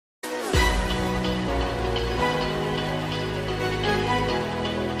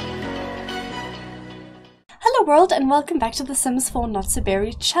Hello world and welcome back to the Sims 4 Not So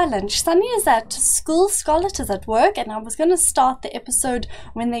Berry Challenge. Sunny is at school, Scarlett is at work, and I was going to start the episode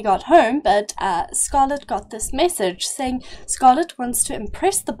when they got home, but Scarlett got this message saying Scarlett wants to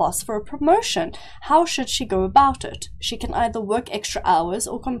impress the boss for a promotion. How should she go about it? She can either work extra hours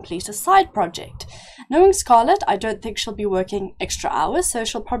or complete a side project. Knowing Scarlett, I don't think she'll be working extra hours, so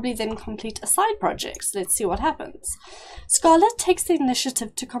she'll probably then complete a side project. So let's see what happens. Scarlett takes the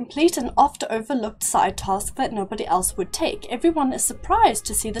initiative to complete an oft-overlooked side task that nobody else would take. Everyone is surprised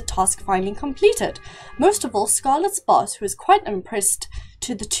to see the task finally completed. Most of all, Scarlett's boss, who is quite impressed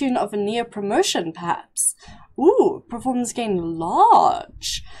to the tune of a near promotion, perhaps. Ooh, performance gain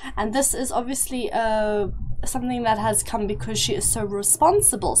large. And this is obviously something that has come because she is so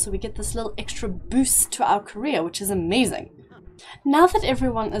responsible. So we get this little extra boost to our career, which is amazing. Now that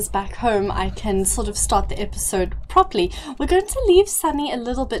everyone is back home, I can sort of start the episode properly. We're going to leave Sunny a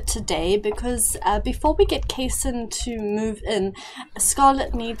little bit today because before we get Kason to move in,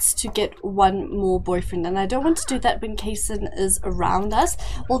 Scarlett needs to get one more boyfriend, and I don't want to do that when Kason is around us.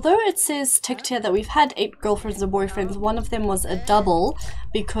 Although it says ticked here that we've had 8 girlfriends and boyfriends, one of them was a double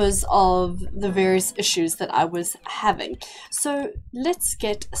because of the various issues that I was having. So let's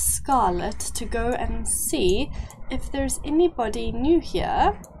get Scarlett to go and see if there's anybody new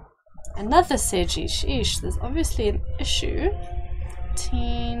here. Another Seji, sheesh, there's obviously an issue.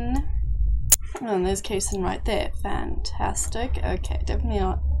 10. Oh, and there's Kason right there. Fantastic. Okay, definitely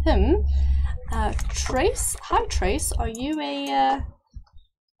not him. Trace. Hi, Trace. Are you a...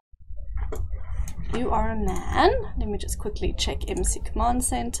 You are a man. Let me just quickly check MC Command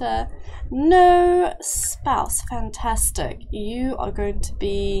Center. No spouse. Fantastic. You are going to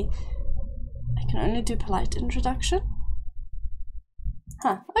be... I can only do polite introduction.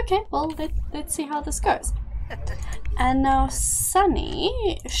 Huh, okay, well, let's see how this goes. And now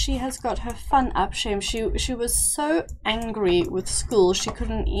Sunny, she has got her fun up. Shame, she was so angry with school, she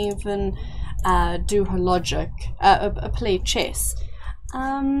couldn't even do her logic, play chess.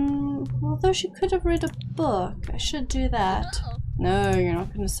 Although she could have read a book. I should do that. No, you're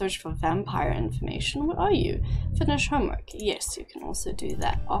not going to search for vampire information. What are you? Finish homework. Yes, you can also do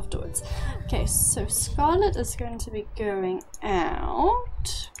that afterwards. Okay, so Scarlett is going to be going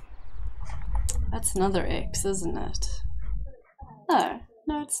out. That's another X, isn't it? Oh,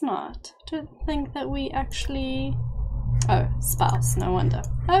 no, it's not. I don't think that we actually... Oh, spouse, no wonder.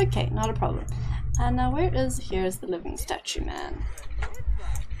 Okay, not a problem. And now where is... Here's the living statue man.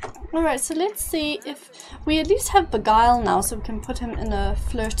 Alright, so let's see if we at least have Beguile now, so we can put him in a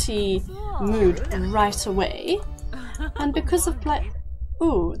flirty mood right away. And because of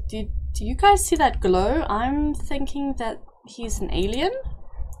Ooh, do you guys see that glow? I'm thinking that he's an alien?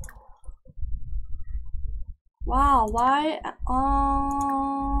 Wow, why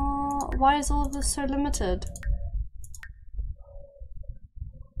is all of this so limited?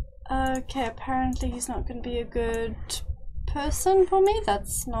 Okay, apparently he's not going to be a good person for me.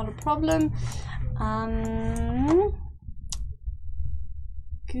 That's not a problem.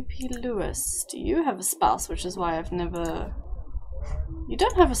 Goopy Lewis, do you have a spouse? Which is why I've never... You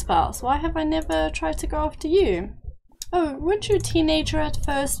don't have a spouse. Why have I never tried to go after you? Oh, weren't you a teenager at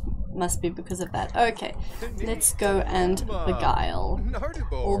first? Must be because of that. Okay, let's go and beguile.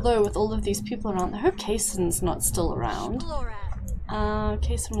 Although with all of these people around, I hope Kason's not still around.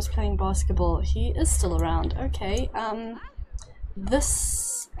 Kason was playing basketball. He is still around. Okay,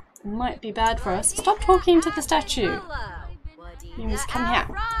 this might be bad for us. Stop talking to the statue. You must come here.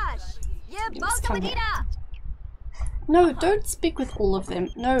 You must come here. No, don't speak with all of them.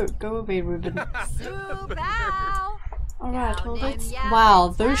 No, go away, Ruben. Alright, well let's...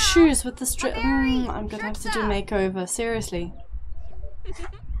 Wow, those shoes with the strip... I'm gonna have to do makeover, seriously.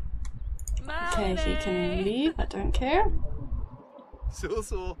 Okay, he can leave, I don't care.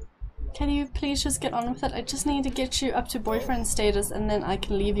 Can you please just get on with it? I just need to get you up to boyfriend status and then I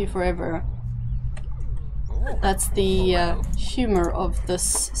can leave you forever. That's the humor of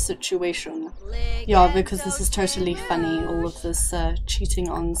this situation. Yeah, because this is totally funny, all of this cheating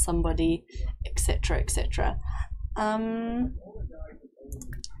on somebody, etc, etc.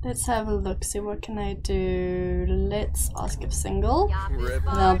 Let's have a look, see what can I do. Let's ask if single, and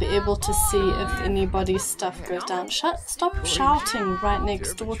I'll be able to see if anybody's stuff goes down. Stop shouting right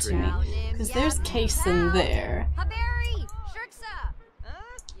next door to me, because there's Kason there.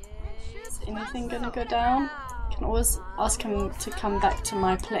 Is anything gonna go down? I can always ask him to come back to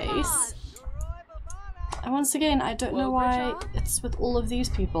my place. And once again, I don't know why it's with all of these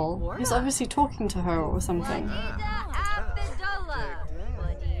people. He's obviously talking to her or something.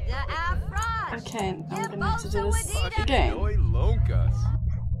 Okay, I'm gonna have to do this again.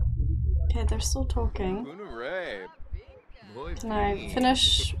 Okay, they're still talking. Can I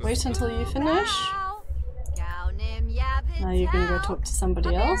finish? Wait until you finish? Now you're gonna go talk to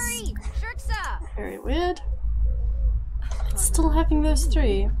somebody else. Very weird. It's still having those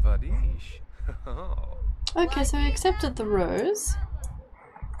three. Okay, so we accepted the rose.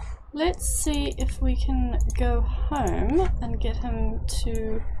 Let's see if we can go home and get him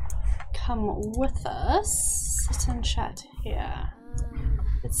to come with us. Sit and chat here.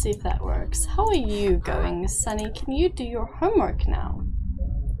 Let's see if that works. How are you going, Sunny? Can you do your homework now?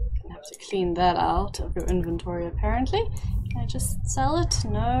 Gonna have to clean that out of your inventory apparently. Can I just sell it?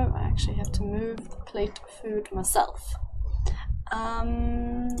 No, I actually have to move the plate of food myself.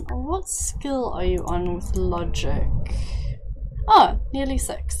 What skill are you on with logic? Oh, nearly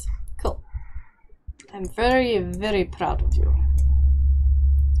 6. Cool. I'm very, very proud of you.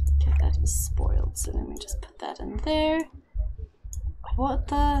 Okay, that is spoiled, so let me just put that in there. What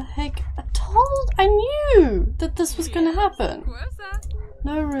the heck? I knew that this was gonna happen.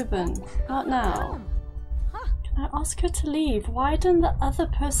 No, Ruben, not now. Can I ask her to leave? Why didn't the other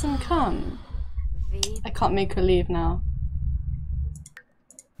person come? I can't make her leave now.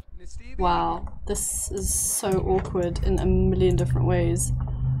 Wow, this is so awkward in a million different ways.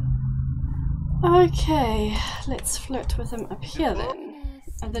 Okay, let's flirt with him up here then.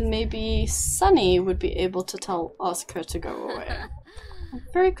 And then maybe Sunny would be able to ask her to go away. I'm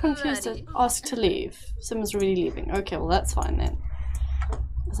very confused at ask to leave. Someone's really leaving. Okay, well that's fine then.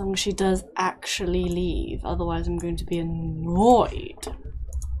 As long as she does actually leave, otherwise I'm going to be annoyed.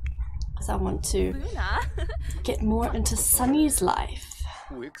 Because I want to get more into Sunny's life.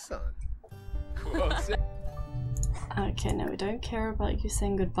 Okay, no, we don't care about you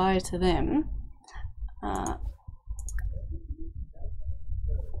saying goodbye to them.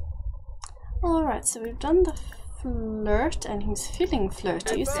 Alright, so we've done the flirt and he's feeling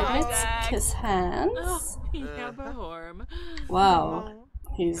flirty, so let's kiss hands. Wow,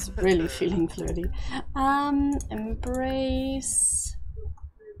 he's really feeling flirty. Embrace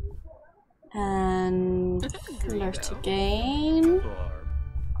and flirt again.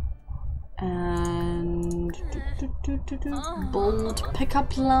 And bold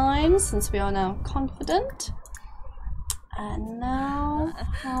pickup lines since we are now confident. And now,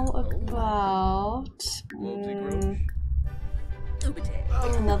 how about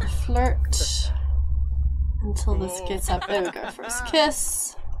another flirt until this gets up. There we go, first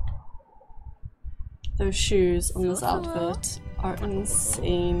kiss. Those shoes on this outfit are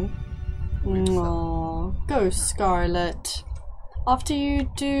insane. Aww. Go Scarlet. After you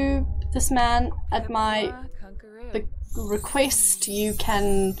do this man at my request, you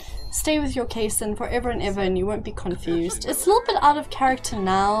can stay with your Kason forever and ever and you won't be confused. It's a little bit out of character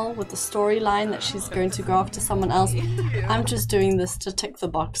now with the storyline that she's going to go after someone else. I'm just doing this to tick the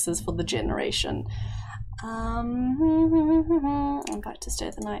boxes for the generation. Invite to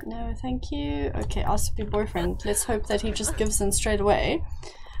stay the night. No, thank you. Okay, ask to be boyfriend. Let's hope that he just gives in straight away.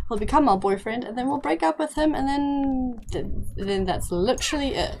 He'll become our boyfriend and then we'll break up with him and then that's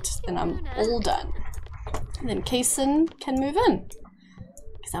literally it. Then I'm all done. And then Kason can move in.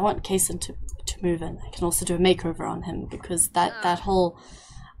 Because I want Kason to move in. I can also do a makeover on him because that whole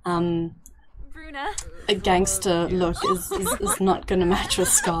a gangster look is not gonna match with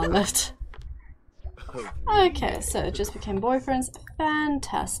Scarlet. Okay, so it just became boyfriends.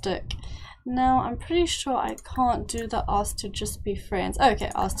 Fantastic. Now I'm pretty sure I can't do the ask to just be friends.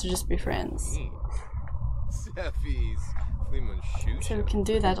 Okay, ask to just be friends. So we can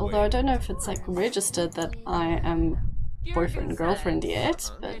do that, although I don't know if it's like registered that I am boyfriend and girlfriend yet,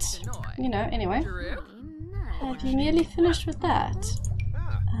 but you know, anyway. Have you nearly finished with that?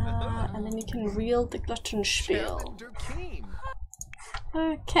 And then you can reel the Gluttonspiel.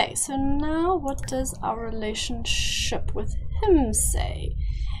 Okay, so now what does our relationship with him say?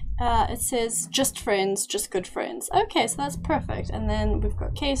 It says just friends, just good friends. Okay, so that's perfect. And then we've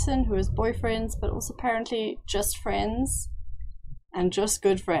got Kason, who is boyfriends, but also apparently just friends and just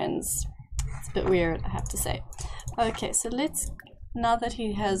good friends. It's a bit weird, I have to say. Okay, so let's, now that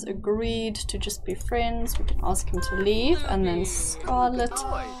he has agreed to just be friends, we can ask him to leave, and then Scarlet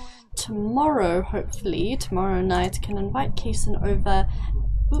tomorrow, hopefully, tomorrow night, can invite Kason over.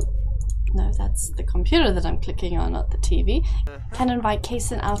 Ooh. No, that's the computer that I'm clicking on, not the TV. Can invite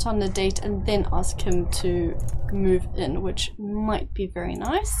Kason out on a date and then ask him to move in, which might be very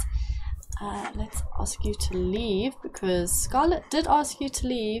nice. Let's ask you to leave because Scarlet did ask you to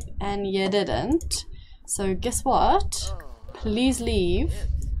leave and you didn't. So guess what? Please leave.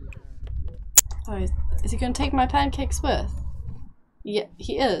 Oh, is he going to take my pancakes with? Yeah,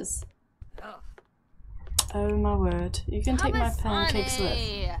 he is. Oh my word. You can take my pancakes with.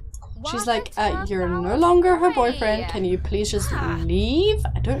 She's like, you're no longer her boyfriend. Can you please just leave?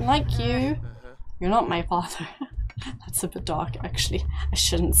 I don't like you. You're not my father. That's a bit dark, actually. I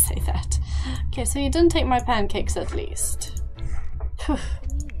shouldn't say that. Okay, so you didn't take my pancakes at least.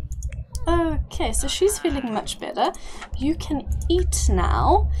 Okay, so she's feeling much better. You can eat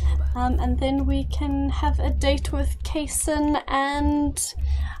now, and then we can have a date with Kason and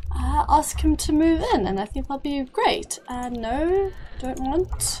ask him to move in, and I think that'll be great. No, don't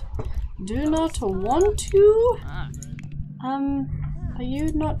want. Do not want to. Are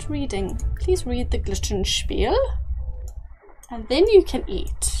you not reading? Please read the Glittenspiel. And then you can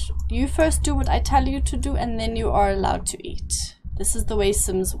eat. You first do what I tell you to do, and then you are allowed to eat. This is the way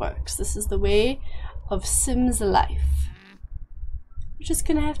Sims works. This is the way of Sims life. You're just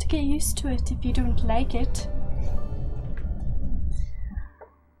gonna have to get used to it if you don't like it.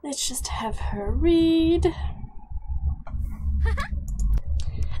 Let's just have her read.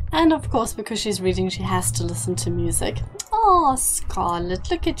 And of course, because she's reading, she has to listen to music. Oh,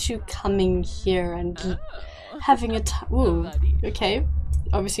 Scarlet, look at you coming here and having a time. Ooh, okay.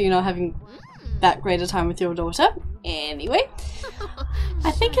 Obviously, you're not having that great a time with your daughter. Anyway,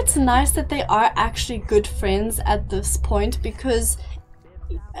 I think it's nice that they are actually good friends at this point, because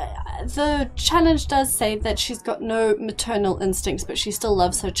the challenge does say that she's got no maternal instincts, but she still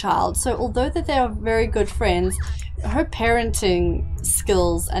loves her child. So although that they are very good friends, her parenting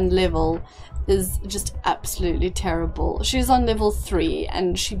skills and level is just absolutely terrible. She's on level 3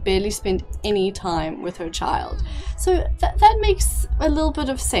 and she barely spent any time with her child. So that makes a little bit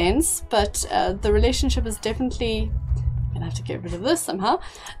of sense, but the relationship is definitely... I'm gonna have to get rid of this somehow.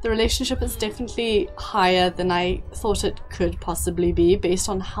 The relationship is definitely higher than I thought it could possibly be, based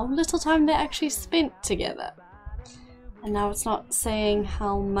on how little time they actually spent together. And now it's not saying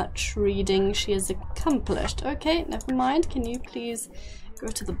how much reading she has accomplished. Okay, never mind. Can you please go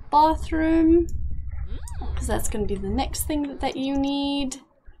to the bathroom? Because that's going to be the next thing that you need.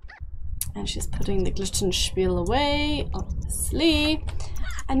 And she's putting the Glittenspiel away, obviously.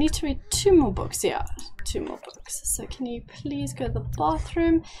 I need to read 2 more books. Yeah, 2 more books. So can you please go to the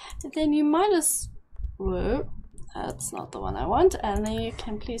bathroom? And then you might as... Whoa. That's not the one I want. And then you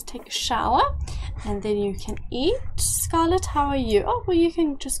can please take a shower. And then you can eat. Scarlet, how are you? Oh, well, you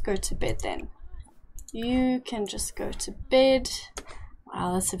can just go to bed then. You can just go to bed.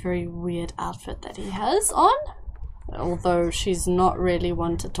 Wow, that's a very weird outfit that he has on. Although she's not really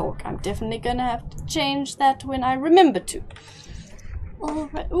one to talk. I'm definitely gonna have to change that when I remember to.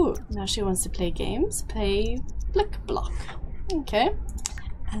 Alright, ooh, now she wants to play games. Play Blick Block. Okay.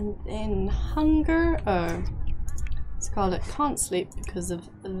 And then hunger. Oh. Scarlet can't sleep because of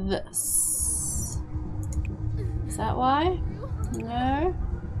this. Is that why? No?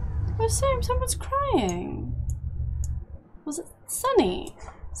 Oh, Sam, someone's crying. Was it Sunny?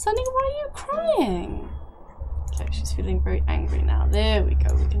 Sunny, why are you crying? Okay, she's feeling very angry now. There we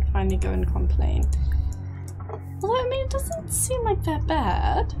go. We can finally go and complain. Although, I mean, it doesn't seem like that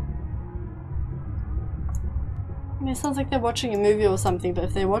bad. I mean, it sounds like they're watching a movie or something, but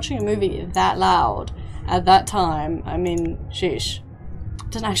if they're watching a movie that loud at that time, I mean, sheesh.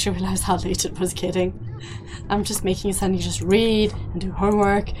 Didn't actually realize how late it was getting. I'm just making Sunny just read and do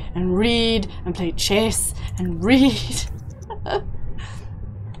homework and read and play chess and read.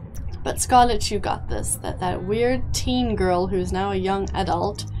 But Scarlet, you got this. That weird teen girl who's now a young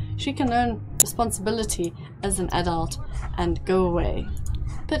adult, she can learn responsibility as an adult and go away.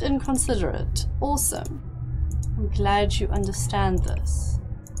 Bit inconsiderate. Awesome. I'm glad you understand this.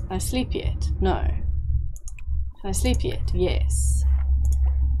 Can I sleep yet? No. Can I sleep yet? Yes.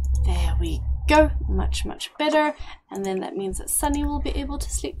 There we go. Much, much better. And then that means that Sunny will be able to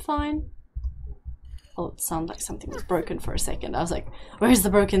sleep fine. Oh, it sounded like something was broken for a second. I was like, where's the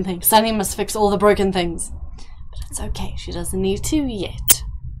broken thing? Sunny must fix all the broken things. But it's okay. She doesn't need to yet.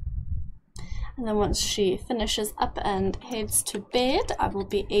 And then once she finishes up and heads to bed, I will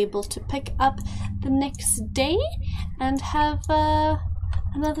be able to pick up the next day and have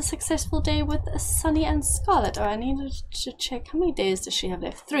another successful day with Sunny and Scarlet. Oh, I needed to check how many days does she have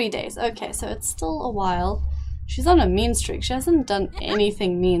left? 3 days. Okay, so it's still a while. She's on a mean streak. She hasn't done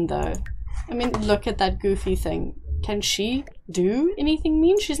anything mean though. I mean, look at that goofy thing. Can she do anything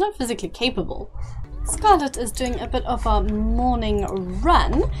mean? She's not physically capable. Scarlet is doing a bit of a morning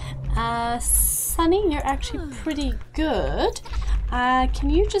run. Sunny, you're actually pretty good. Can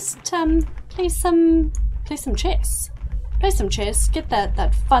you just play some chess? Play some chess. Get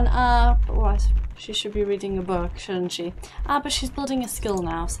that fun up. Or she should be reading a book, shouldn't she? But she's building a skill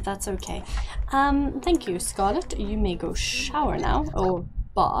now, so that's okay. Thank you, Scarlet. You may go shower now. Or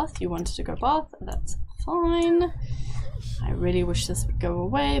bath. You wanted to go bath. That's fine. I really wish this would go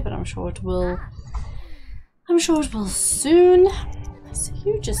away, but I'm sure it will. I'm sure it will soon. So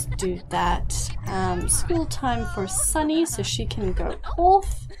you just do that. School time for Sunny, so she can go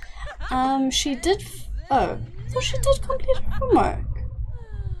off. She did. Oh, so she did complete her homework.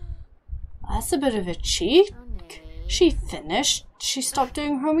 That's a bit of a cheek. She finished. She stopped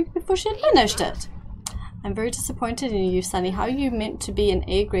doing homework before she had finished it. I'm very disappointed in you, Sunny. How are you meant to be an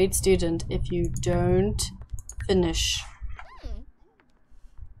A grade student if you don't finish?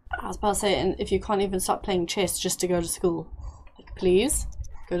 I was about to say, and if you can't even stop playing chess just to go to school. Like, please,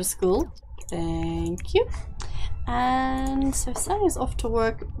 go to school. Thank you. And so Sunny's off to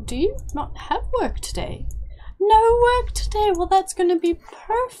work. Do you not have work today? No work today. Well, that's going to be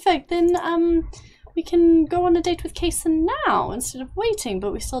perfect. Then, we can go on a date with Kason now instead of waiting,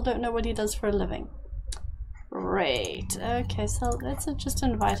 but we still don't know what he does for a living. Great. Okay, so let's just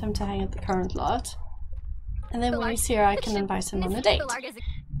invite him to hang at the current lot. And then when he's here, I can invite him on a date.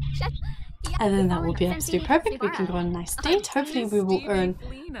 And then that will be absolutely perfect. We can go on a nice date. Hopefully we will earn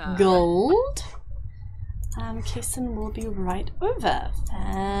gold. Kason will be right over.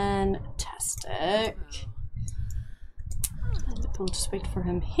 Fantastic. We'll just wait for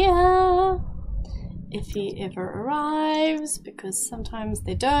him here. If he ever arrives, because sometimes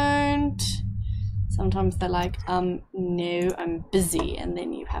they don't. Sometimes they're like, no, I'm busy, and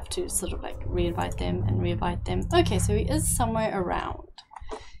then you have to sort of like re-invite them and re-invite them. Okay, so he is somewhere around.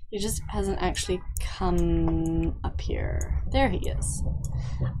 He just hasn't actually come up here. There he is.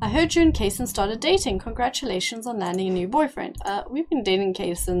 I heard you and Kason started dating. Congratulations on landing a new boyfriend. We've been dating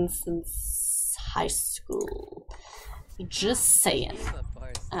Kason since high school. Just saying.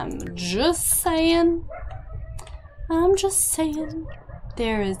 I'm just saying.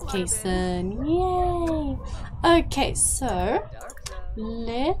 There is Kason. Yay! Okay, so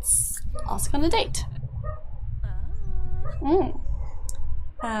let's ask on a date.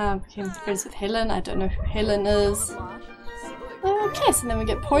 Became friends with Helen. I don't know who Helen is. Okay, so then we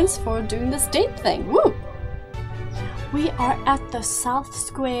get points for doing this date thing. Woo! We are at the South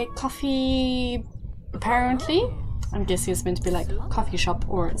Square Coffee, apparently. I'm guessing it's meant to be like a coffee shop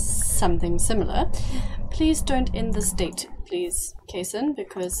or something similar. Please don't end this date, please, Kason,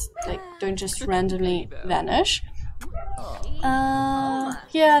 because like don't just randomly vanish.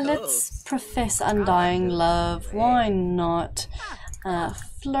 Yeah, let's profess undying love. Why not?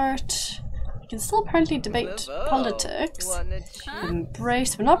 Flirt. We can still apparently debate politics.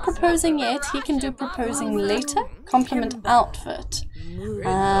 Embrace. We're not proposing yet. He can do proposing later. Compliment outfit.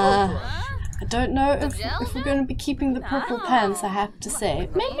 I don't know if we're going to be keeping the purple pants, I have to say.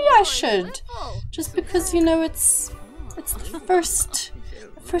 Maybe I should. Just because, you know, it's the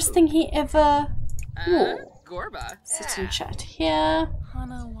first thing he ever wore. Sit and chat here.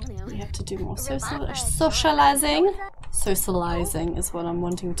 We have to do more socializing. Socializing is what I'm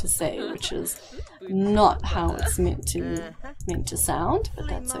wanting to say, which is not how it's meant to sound, but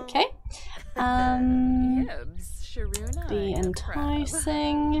that's okay. Be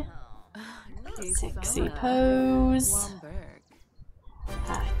enticing. Sexy pose.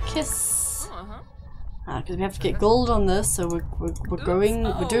 Kiss. Because we have to get gold on this, so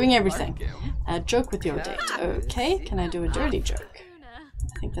we're doing everything. Joke with your date. Okay, can I do a dirty joke?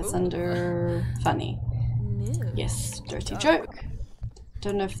 I think that's under funny. Yes, dirty joke.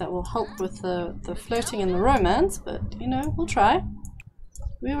 Don't know if that will help with the flirting and the romance, but you know, we'll try.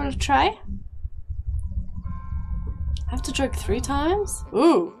 We will try. I have to joke 3 times?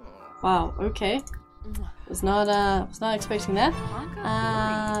 Ooh. Wow, okay. Was not expecting that.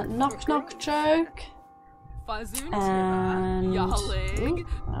 Knock knock joke. And ooh,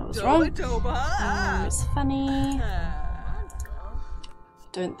 I was wrong. It's funny.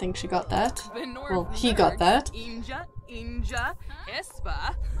 Don't think she got that. Well, he got that.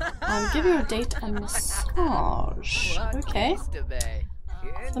 Give your date a massage. Okay.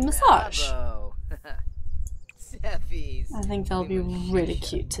 The massage. I think that'll be really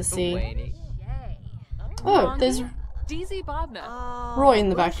cute to see. Oh, there's Roy in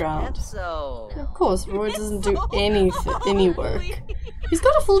the background. Of course, Roy doesn't do any work. He's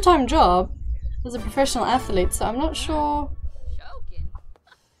got a full-time job as a professional athlete, so I'm not sure.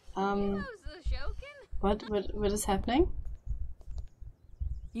 What is happening?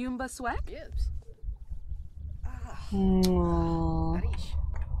 Aww.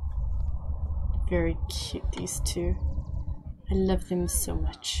 Very cute, these two. I love them so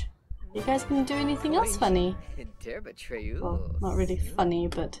much. You guys gonna do anything else funny? Well, not really funny,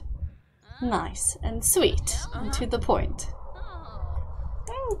 but nice and sweet and to the point.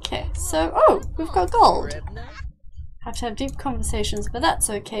 Okay, so we've got gold. have to have deep conversations, but that's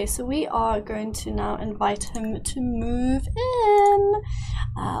okay. So we are going to now invite him to move in.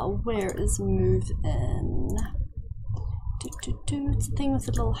 Where is move in? It's a thing with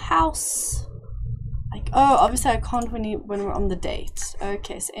a little house. Like, oh, obviously I can't when we're on the date.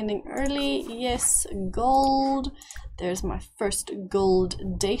 Okay, so ending early, yes, gold. There's my first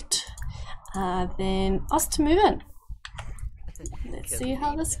gold date. Then us to move in. Let's see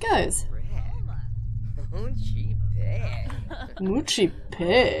how this goes. Moochie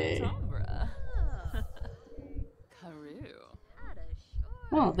Pay.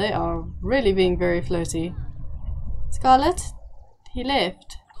 Oh, they are really being very flirty. Scarlet, he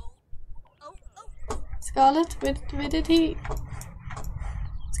left. Scarlet, where did he?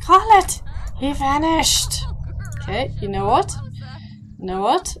 Scarlet, he vanished. Okay, you know what? You know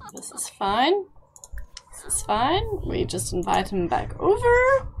what? This is fine. This is fine. We just invite him back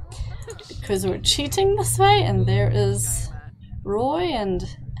over because we're cheating this way. And there is Roy,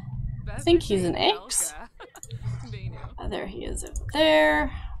 and I think he's an ex. There he is over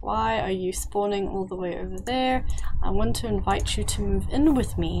there. Why are you spawning all the way over there? I want to invite you to move in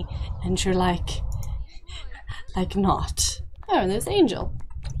with me, and you're like not. Oh, and there's Angel.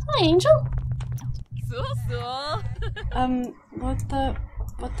 Hi, Angel. What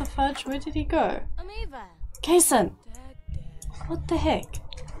the fudge? Where did he go? Kason! What the heck?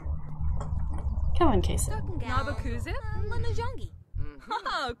 Come on, Kason.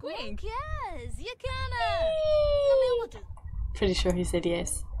 Pretty sure he said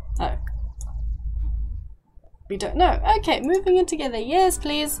yes. Oh. We don't know. Okay, moving in together. Yes,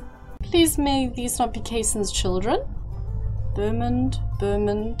 please. Please may these not be Kason's children. Bermond,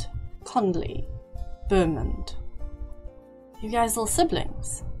 Conley. Bermond. You guys all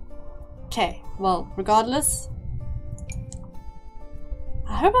siblings. Okay, well, regardless.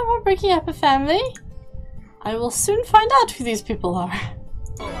 I hope I'm not breaking up a family. I will soon find out who these people are.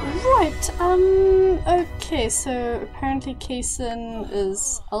 Right, okay, so apparently Kason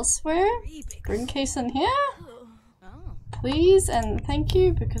is elsewhere. Bring Kason here, please, and thank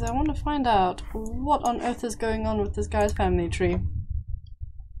you, because I want to find out what on earth is going on with this guy's family tree.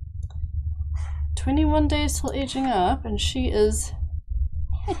 21 days till aging up, and she is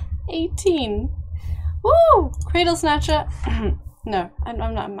 18. Woo! Cradle snatcher. No, I'm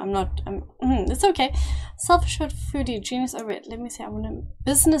not. It's okay. Self-assured foodie, genius. Oh wait, let me see. I want a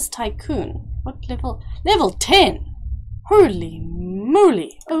business tycoon. What level? Level 10. Holy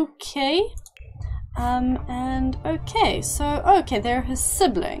moly. Okay. And okay. So okay, they're his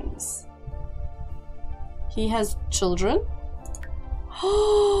siblings. He has children.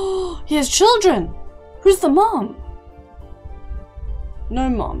 Oh, he has children. Who's the mom? No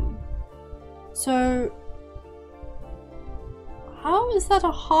mom. So. How is that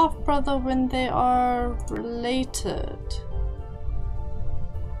a half-brother when they are related?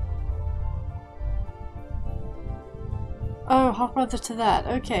 Oh, half-brother to that.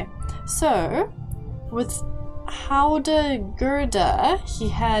 Okay. So, with Howder Gerda, he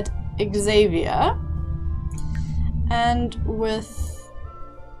had Xavier. And with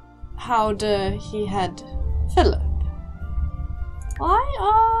Howder, he had Philip. Why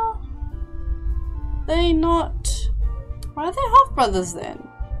are they not... Why are they half-brothers then?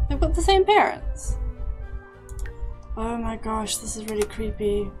 They've got the same parents. Oh my gosh, this is really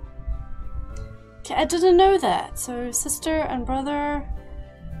creepy. Okay, I didn't know that. So, sister and brother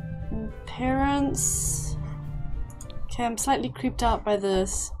and parents. Okay, I'm slightly creeped out by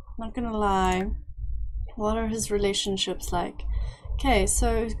this. Not gonna lie. What are his relationships like? Okay,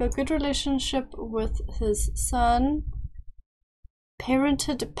 so he's got a good relationship with his son.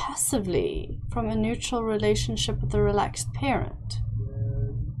 Parented passively from a neutral relationship with a relaxed parent.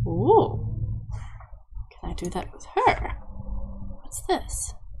 Ooh. Can I do that with her? What's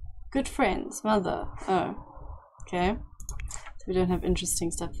this? Good friends, mother. Oh. Okay. So we don't have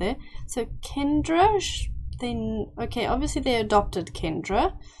interesting stuff there. So Kendra, okay, obviously they adopted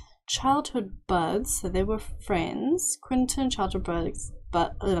Kendra. Childhood buds, so they were friends. Quentin, childhood buds.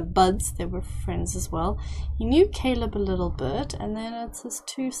 Buds, they were friends as well. He knew Caleb a little bit, and then it's his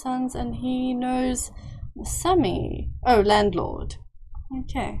two sons, and he knows Sammy. Oh, landlord.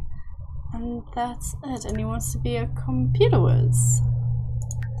 Okay, and that's it. And he wants to be a computer whiz.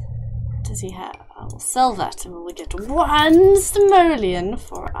 What does he have? I will sell that, and we'll get 1 simoleon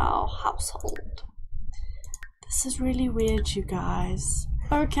for our household. This is really weird, you guys.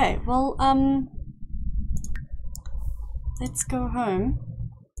 Okay, well, let's go home,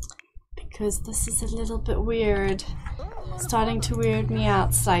 because this is a little bit weird. Starting to weird me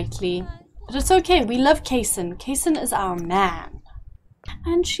out slightly. But it's okay, we love Kason. Kason is our man.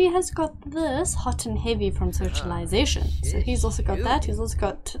 And she has got this, hot and heavy from socialization. So he's also got that. He's also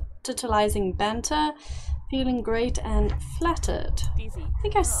got titillizing banter, feeling great and flattered. I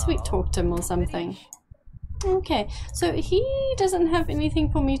think I sweet talked him or something. Okay, so he doesn't have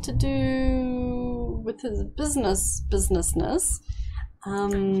anything for me to do with his businessness.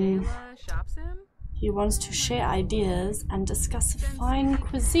 He wants to share ideas and discuss fine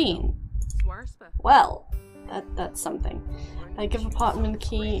cuisine. Well, that's something. Give apartment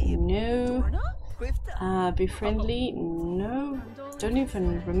key, no. Be friendly, no. Don't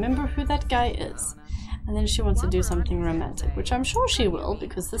even remember who that guy is. And then she wants to do something romantic, which I'm sure she will,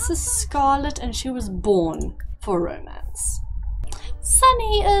 because this is Scarlet and she was born for romance.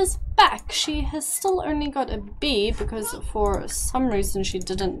 Sunny is back. She has still only got a B because for some reason she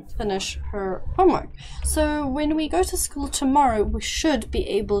didn't finish her homework. So when we go to school tomorrow, we should be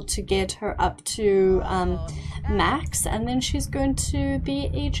able to get her up to max, and then she's going to be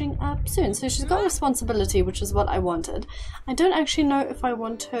aging up soon. So she's got responsibility, which is what I wanted. I don't actually know if I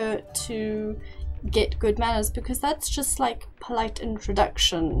want her to get good manners, because that's just like polite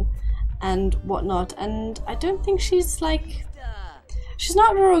introduction and whatnot, and I don't think she's like... She's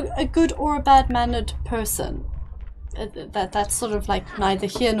not a good or a bad-mannered person. That's sort of like neither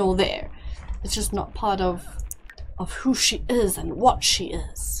here nor there. It's just not part of who she is and what she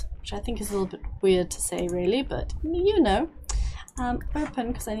is. Which I think is a little bit weird to say, really, but you know. Open,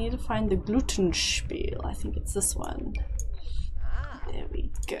 because I need to find the Gluttenspiel. I think it's this one. There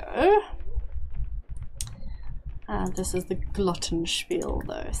we go. This is the Gluttenspiel,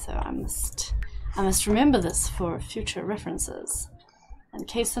 though, so I must remember this for future references. And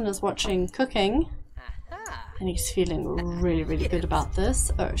Kason is watching cooking, and he's feeling really, really good about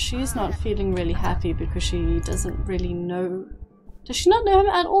this. Oh, she's not feeling really happy because she doesn't really know... Does she not know him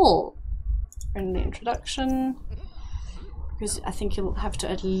at all? In the introduction, because I think you'll have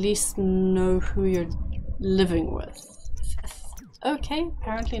to at least know who you're living with. Okay,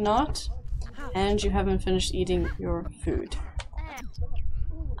 apparently not. And you haven't finished eating your food.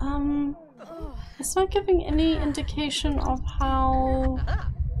 It's not giving any indication of how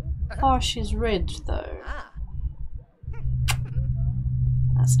far she's read, though.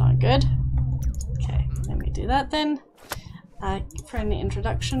 That's not good. Okay, let me do that then. Friendly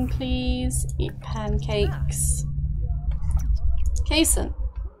introduction, please. Eat pancakes. Kason.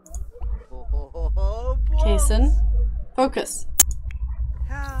 Kason. Focus.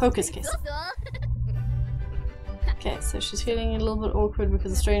 Focus, Kason. Okay, so she's feeling a little bit awkward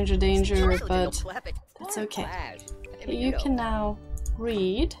because of stranger danger, but that's okay. Okay, you can now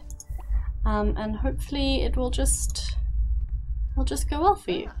read, and hopefully it will just go well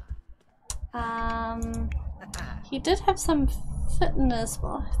for you. He did have some fitness.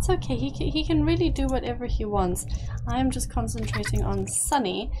 Well, it's okay. He can really do whatever he wants. I'm just concentrating on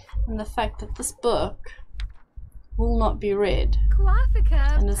Sunny and the fact that this book will not be read,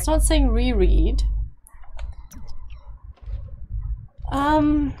 and it's not saying reread.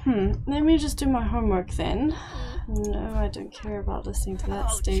 Let me just do my homework then. No, I don't care about listening to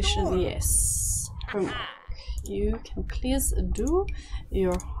that station. Yes, homework. You can please do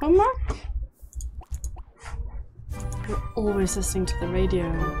your homework. You're always listening to the radio.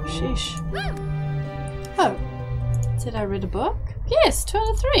 Sheesh. Oh, did I read a book? Yes, 2 out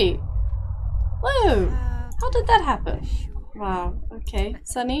of 3. Whoa, how did that happen? Wow, okay.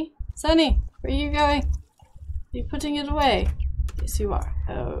 Sunny, where are you going? Are you putting it away? Yes, you are.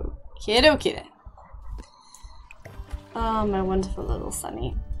 Okay, okay then. Oh, my wonderful little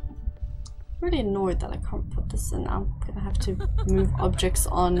Sunny. I'm really annoyed that I can't put this in. I'm gonna have to move objects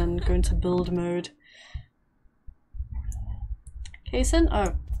on and go into build mode. Kason?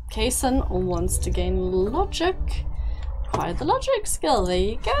 Oh, Kason wants to gain logic. Acquire the logic skill. There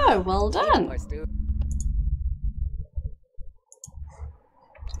you go. Well done.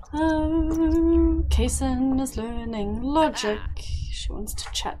 Oh, Kason is learning logic. She wants to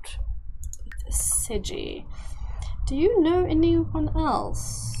chat with Seji. Do you know anyone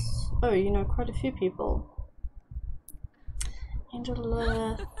else? Oh, you know quite a few people.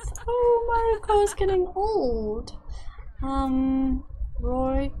 Angelith. Oh, Mariko's getting old.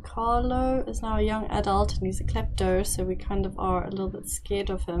 Roy Carlo is now a young adult and he's a klepto, so we kind of are a little bit scared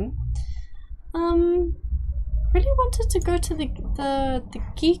of him. Really wanted to go to the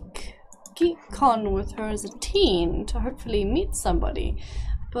GeekCon with her as a teen to hopefully meet somebody,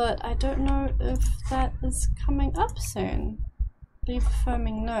 but I don't know if that is coming up soon. Leave a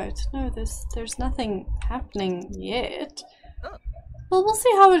firming note. No, there's nothing happening yet. Well, we'll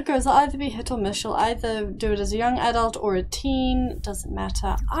see how it goes. I'll either be hit or miss. She'll either do it as a young adult or a teen. Doesn't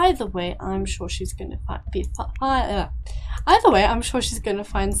matter. Either way, I'm sure she's going to be fine. Either way, I'm sure she's going to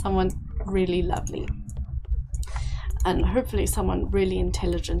find someone really lovely. And hopefully someone really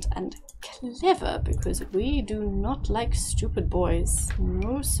intelligent and clever, because we do not like stupid boys.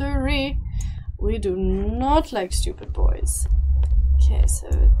 No siree. We do not like stupid boys. Okay, so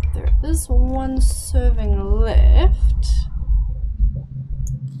there is one serving left.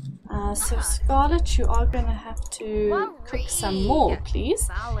 So Scarlett, you are going to have to cook some more, please.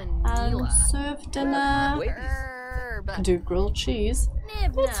 Serve dinner. Do grilled cheese.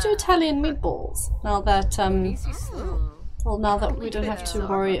 Let's do Italian meatballs. Now that now that we don't have to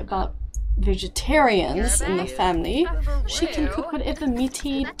worry about vegetarians in the family, she can cook whatever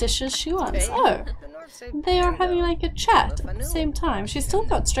meaty dishes she wants. Oh, they are having like a chat at the same time. She's still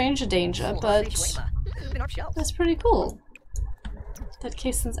got stranger danger, but that's pretty cool. That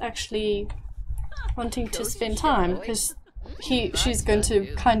Kason's actually wanting to spend time, because she's going to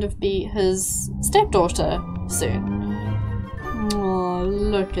kind of be his stepdaughter soon. Oh,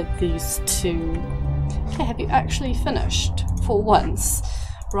 look at these two. Okay, have you actually finished for once,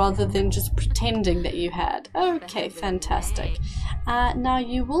 rather than just pretending that you had? Okay, fantastic. Now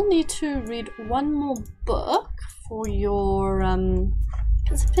you will need to read one more book for your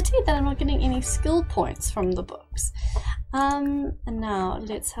it's a pity that I'm not getting any skill points from the books. And now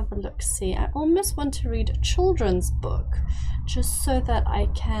let's have a look. See, I almost want to read a children's book just so that I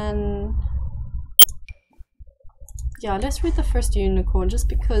can, yeah, let's read the first unicorn, just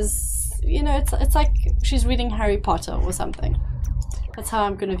because, you know, it's like she's reading Harry Potter or something. That's how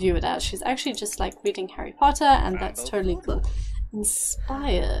I'm going to view it as. She's actually just like reading Harry Potter, and that's totally cool.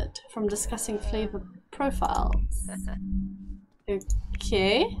 Inspired from discussing flavor profiles.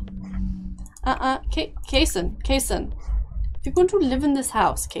 Okay. Kason. If you're going to live in this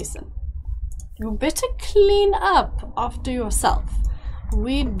house, Kason, you better clean up after yourself.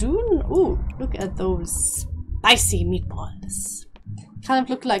 We do... Ooh, look at those spicy meatballs. Kind of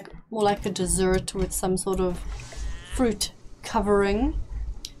look like more like a dessert with some sort of fruit covering.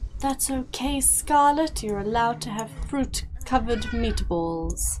 That's okay, Scarlett. You're allowed to have fruit-covered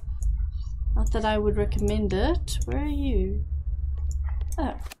meatballs. Not that I would recommend it. Where are you?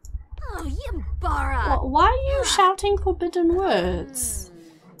 Oh. Oh, you bara! Why are you shouting forbidden words?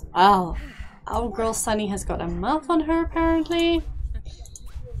 Oh, our girl Sunny has got a mouth on her apparently.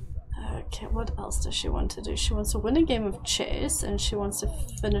 Okay, what else does she want to do? She wants to win a game of chess, and she wants to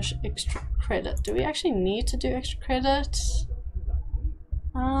finish extra credit. Do we actually need to do extra credit?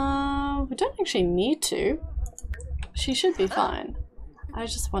 We don't actually need to. She should be fine. I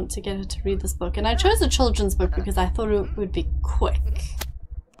just want to get her to read this book, and I chose a children's book because I thought it would be quick.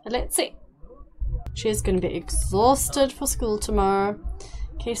 But let's see. She is going to be exhausted for school tomorrow.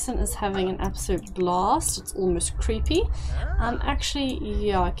 Kason is having an absolute blast. It's almost creepy. Actually,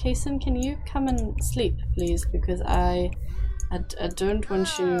 yeah, Kason, can you come and sleep, please? Because I don't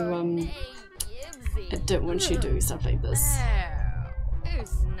want you, I don't want you doing stuff like this.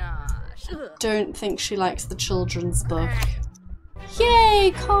 I don't think she likes the children's book.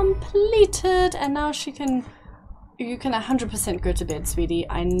 Yay, completed! And now she can... You can 100% go to bed, sweetie.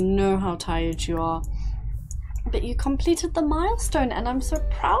 I know how tired you are. But you completed the milestone, and I'm so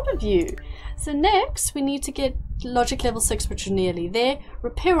proud of you. So next, we need to get logic level 6, which are nearly there.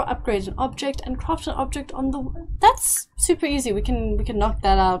 Repair or upgrade an object, and craft an object on the... That's super easy. We can knock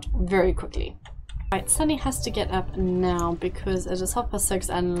that out very quickly. Right, Sunny has to get up now because it is 6:30,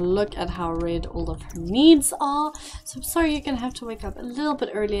 and look at how red all of her needs are. So I'm sorry you're going to have to wake up a little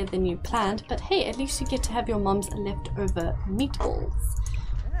bit earlier than you planned, but hey, at least you get to have your mom's leftover meatballs.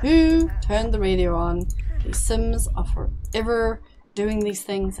 Who turned the radio on? These Sims are forever doing these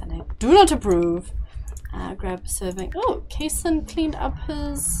things, and I do not approve. Grab serving. Oh, Kason cleaned up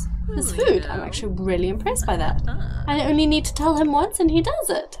his food. I'm actually really impressed by that. I only need to tell him once and he does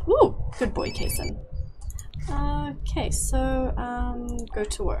it. Ooh, good boy, Kason. Okay, so go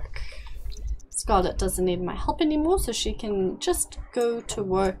to work. Scarlett doesn't need my help anymore, so she can just go to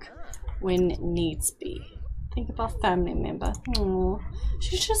work when needs be. Think about family member. Aww.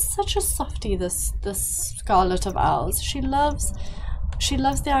 She's just such a softie, this Scarlett of ours. She loves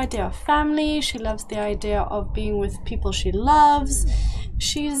the idea of family. She loves the idea of being with people she loves.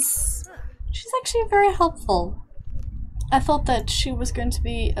 She's actually very helpful. I thought that she was going to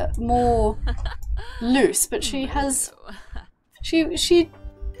be more loose, but she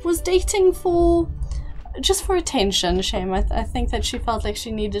was dating just for attention. Shame. I think that she felt like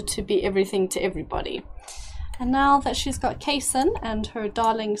she needed to be everything to everybody. And now that she's got Kason and her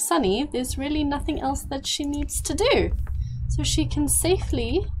darling Sunny, there's really nothing else that she needs to do. So she can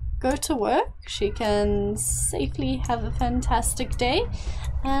safely go to work, she can safely have a fantastic day,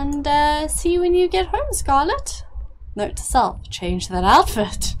 and see you when you get home, Scarlett. Note to self, change that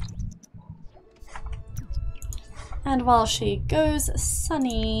outfit. And while she goes,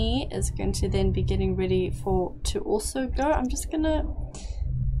 Sunny is going to then be getting ready to also go. I'm just gonna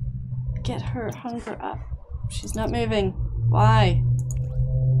get her hunger up. She's not moving. Why?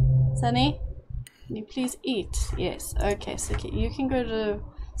 Sunny, can you please eat? Yes. Okay, so you can go to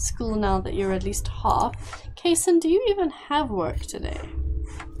school now that you're at least half. Kason, do you even have work today?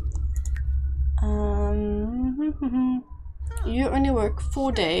 You only work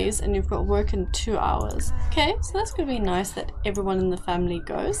 4 days and you've got work in 2 hours. Okay, so that's going to be nice that everyone in the family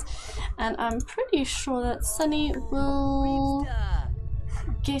goes. And I'm pretty sure that Sunny will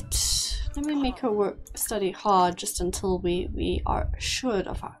get... Let me make her study hard just until we are assured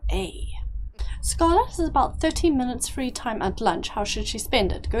of our A. Scarlett has about 13 minutes free time at lunch. How should she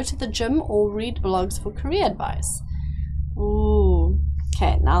spend it? Go to the gym or read blogs for career advice? Ooh.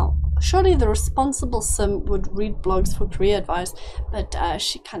 Okay, now surely the responsible sim would read blogs for career advice, but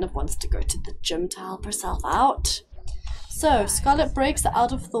she kind of wants to go to the gym to help herself out. So, Scarlett breaks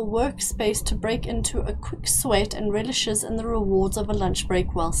out of the workspace to break into a quick sweat and relishes in the rewards of a lunch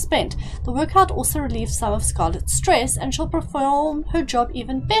break well spent. The workout also relieves some of Scarlett's stress and she'll perform her job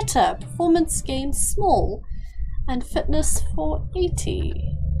even better. Performance gain small and fitness for 80.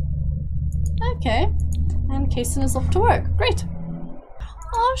 Okay, and Kason is off to work. Great.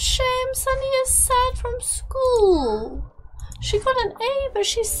 Oh, shame, Sunny is sad from school. She got an A, but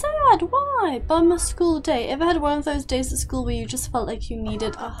she's sad. Why? Bummer school day. Ever had one of those days at school where you just felt like you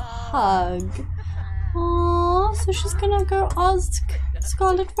needed a hug? Aww, so she's gonna go ask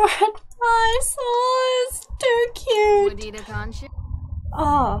Scarlett for advice. Oh, it's too cute.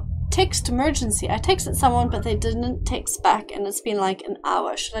 Ah, text emergency. I texted someone, but they didn't text back, and it's been like an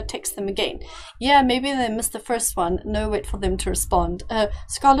hour. Should I text them again? Yeah, maybe they missed the first one. No, wait for them to respond.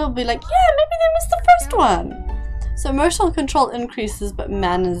 Scarlett will be like, yeah, maybe they missed the first one. So emotional control increases, but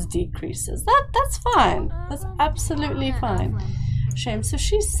manners decreases. That's fine. That's absolutely fine. Shame. So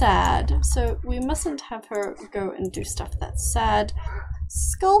she's sad. So we mustn't have her go and do stuff that's sad.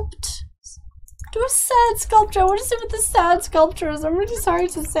 Sculpt. Do a sad sculpture. I want to see what the sad sculpture is. I'm really sorry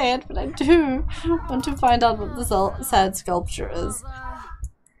to say it, but I do want to find out what the sad sculpture is.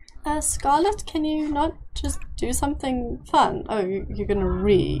 Scarlett, can you not just do something fun? Oh, you're gonna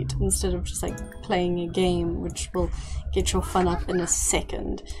read instead of just like playing a game, which will get your fun up in a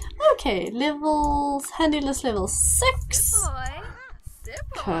second. Okay, levels, handy list level 6.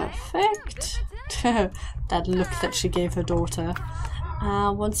 Perfect. That look that she gave her daughter.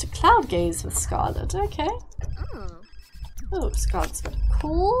 Wants to cloud gaze with Scarlett. Okay. Oh, Scarlett's got a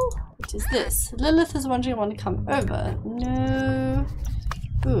call. What is this? Lilith is wondering, want to come over? No.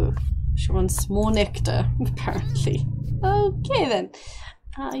 Ooh, she wants more nectar, apparently. Okay then.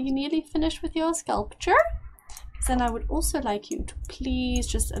 Are you nearly finished with your sculpture? Then I would also like you to please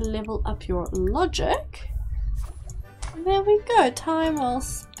just level up your logic. There we go. Time well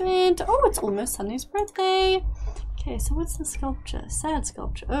spent. Oh, it's almost Sunny's birthday. Okay, so what's the sculpture? Sad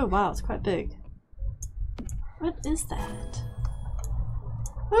sculpture. Oh wow, it's quite big. What is that?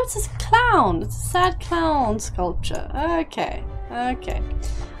 Oh, it's this clown. It's a sad clown sculpture. Okay, okay.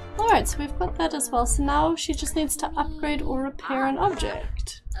 Alright, so we've got that as well. So now she just needs to upgrade or repair an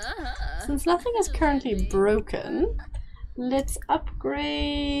object. Since nothing is currently broken, let's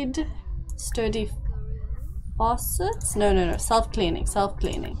upgrade sturdy faucets. No. Self-cleaning.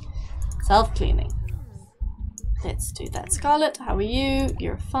 Let's do that. Scarlett, how are you?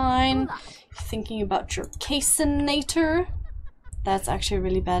 You're fine. You're thinking about your Kasonator. That's actually a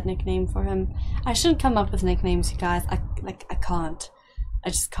really bad nickname for him. I shouldn't come up with nicknames, you guys. I can't. I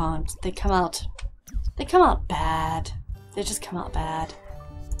just can't. They come out bad. They just come out bad.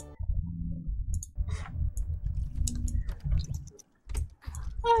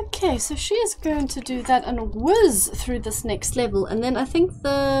 Okay, so she is going to do that and whiz through this next level, and then I think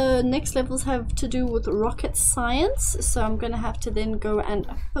the next levels have to do with rocket science, so I'm going to have to then go and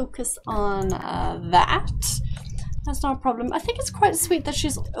focus on that. That's not a problem. I think it's quite sweet that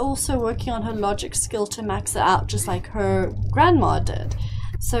she's also working on her logic skill to max it out, just like her grandma did.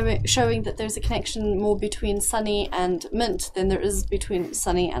 So showing that there's a connection more between Sunny and Mint than there is between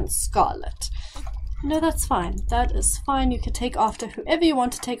Sunny and Scarlett. No, that's fine. That is fine. You can take after whoever you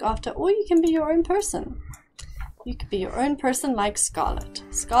want to take after, or you can be your own person. You could be your own person like Scarlett.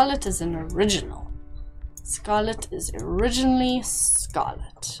 Scarlett is an original. Scarlett is originally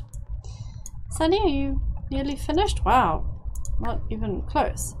Scarlett. Sunny, are you nearly finished? Wow, not even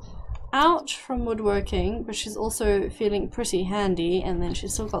close. Ouch from woodworking, but she's also feeling pretty handy, and then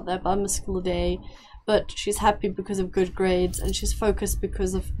she's still got that bummer school day, but she's happy because of good grades, and she's focused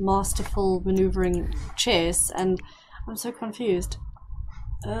because of masterful maneuvering chess, and I'm so confused.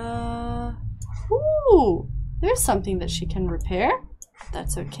 Ooh, there's something that she can repair.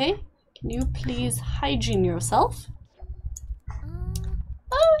 That's okay. Can you please hygiene yourself?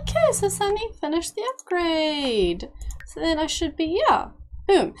 Okay, so Sunny finished the upgrade. So then I should be, yeah.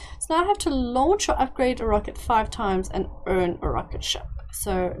 Boom. So now I have to launch or upgrade a rocket 5 times and earn a rocket ship.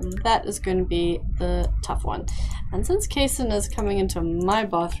 So that is going to be the tough one. And since Kason is coming into my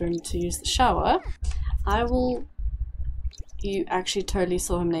bathroom to use the shower, I will... You actually totally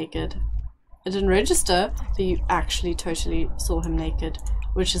saw him naked. It didn't register, but you actually totally saw him naked,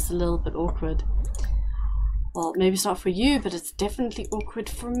 which is a little bit awkward. Well, maybe it's not for you, but it's definitely awkward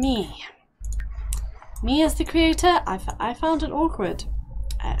for me. Me as the creator, I found it awkward.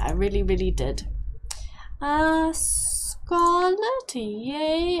 I really, really did. Scarlet,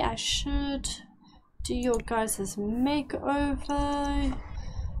 yay! I should do your guys' makeover.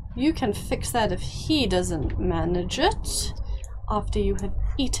 You can fix that if he doesn't manage it after you have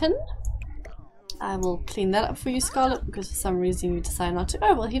eaten. I will clean that up for you, Scarlet, because for some reason you decide not to.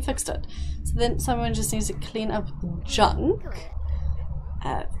 Oh, well, he fixed it. So then someone just needs to clean up the junk.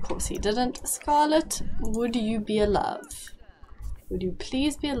 Of course he didn't. Scarlet, would you be a love? Would you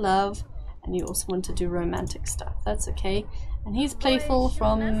please be a love? And you also want to do romantic stuff. That's okay. And he's playful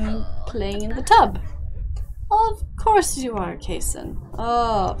from playing in the tub. Of course you are, Kason.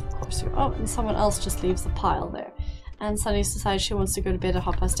 Oh, of course you are. Oh, and someone else just leaves the pile there. And Sunny's decided she wants to go to bed at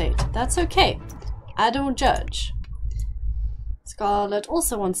 8:30. That's okay. I don't judge. Scarlet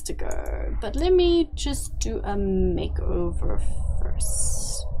also wants to go. But let me just do a makeover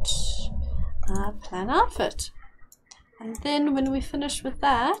first. Plan outfit. And then when we finish with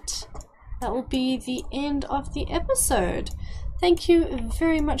that, that will be the end of the episode. Thank you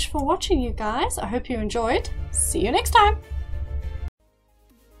very much for watching, you guys. I hope you enjoyed. See you next time.